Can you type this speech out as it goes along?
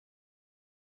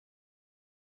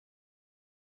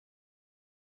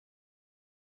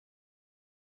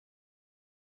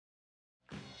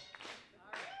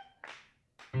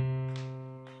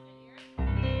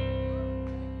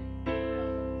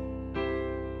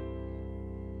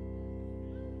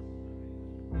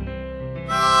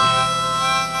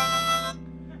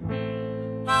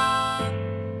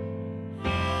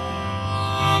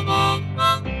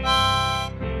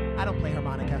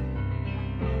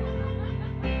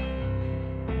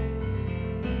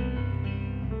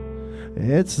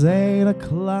It's 8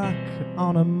 o'clock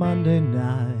on a Monday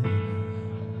night.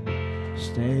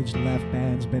 Stage left,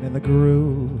 band's been in the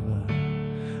groove.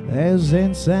 There's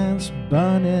incense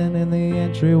burning in the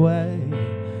entryway,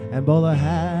 and bowler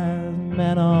hat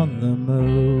men on the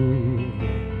move.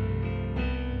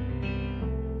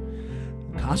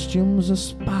 Costumes are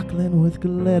sparkling with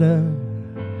glitter,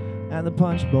 and the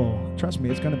punch bowl, trust me,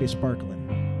 it's gonna be sparkling.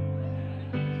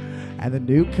 And the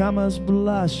newcomers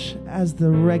blush as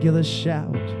the regulars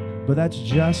shout, but that's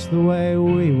just the way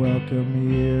we welcome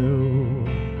you.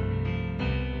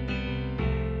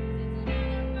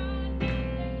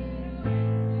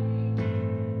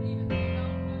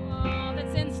 All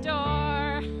that's in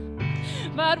store,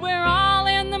 but we're all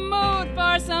in the mood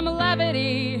for some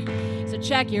levity, so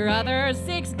check your other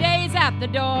 6 days at the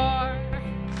door.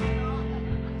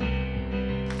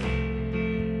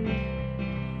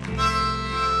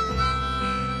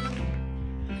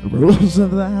 Rules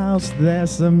of the house,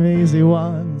 there's some easy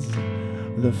ones.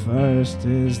 The first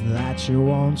is that you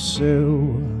won't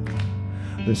sue.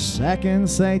 The second,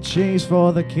 say cheese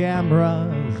for the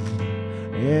cameras.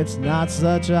 It's not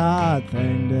such a hard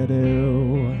thing to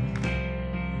do.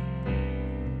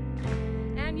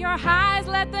 And your highs,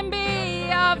 let them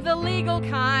be of the legal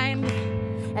kind.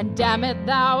 And damn it,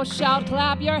 thou shalt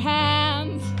clap your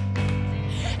hands.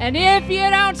 And if you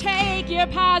don't take your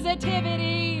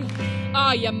positivity,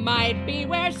 oh, you might be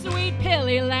where sweet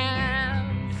Pilly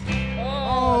lands.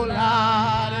 Oh,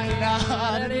 la da da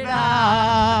da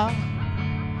da,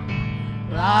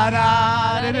 la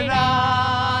da da da da.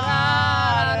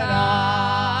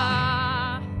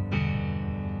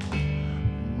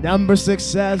 Number 6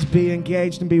 says, be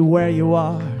engaged and be where you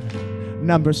are.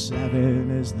 Number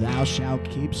 7 is thou shalt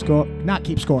keep score, not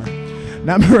keep score.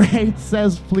 Number 8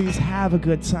 says, please have a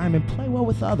good time and play well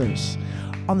with others,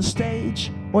 on the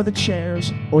stage, or the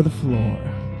chairs, or the floor.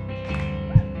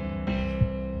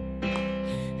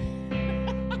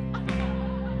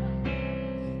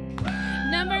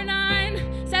 Number 9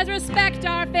 says respect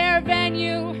our fair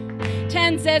venue.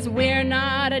 10 says we're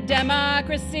not a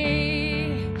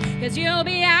democracy, 'cause you'll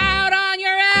be out on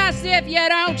your ass if you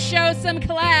don't show some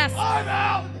class. I'm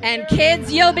out! And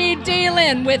kids, you'll be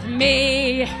dealing with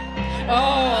me.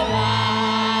 Oh,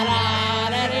 la da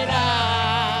da da da.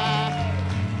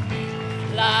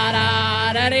 La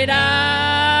da da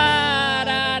da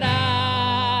da da.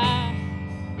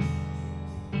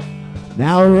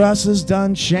 Now Russ is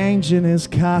done changing his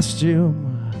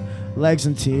costume. Legs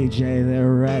and TJ,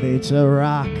 they're ready to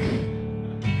rock.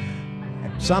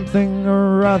 Something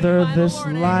or other, this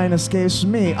line escapes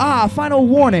me. Ah, final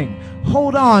warning.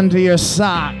 Hold on to your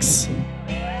socks.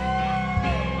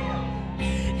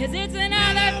 'Cause it's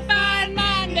another fine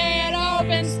Monday at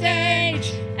open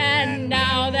stage. And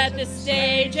now that the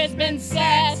stage has been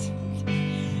set,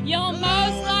 you'll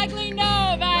most likely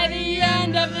know by the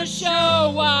end of the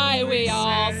show why we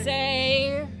all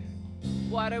say,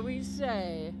 what do we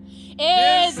say?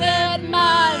 Is it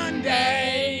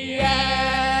Monday yet?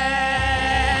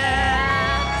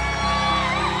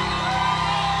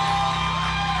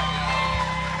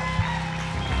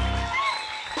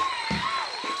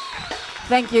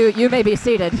 Thank you. You may be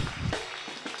seated.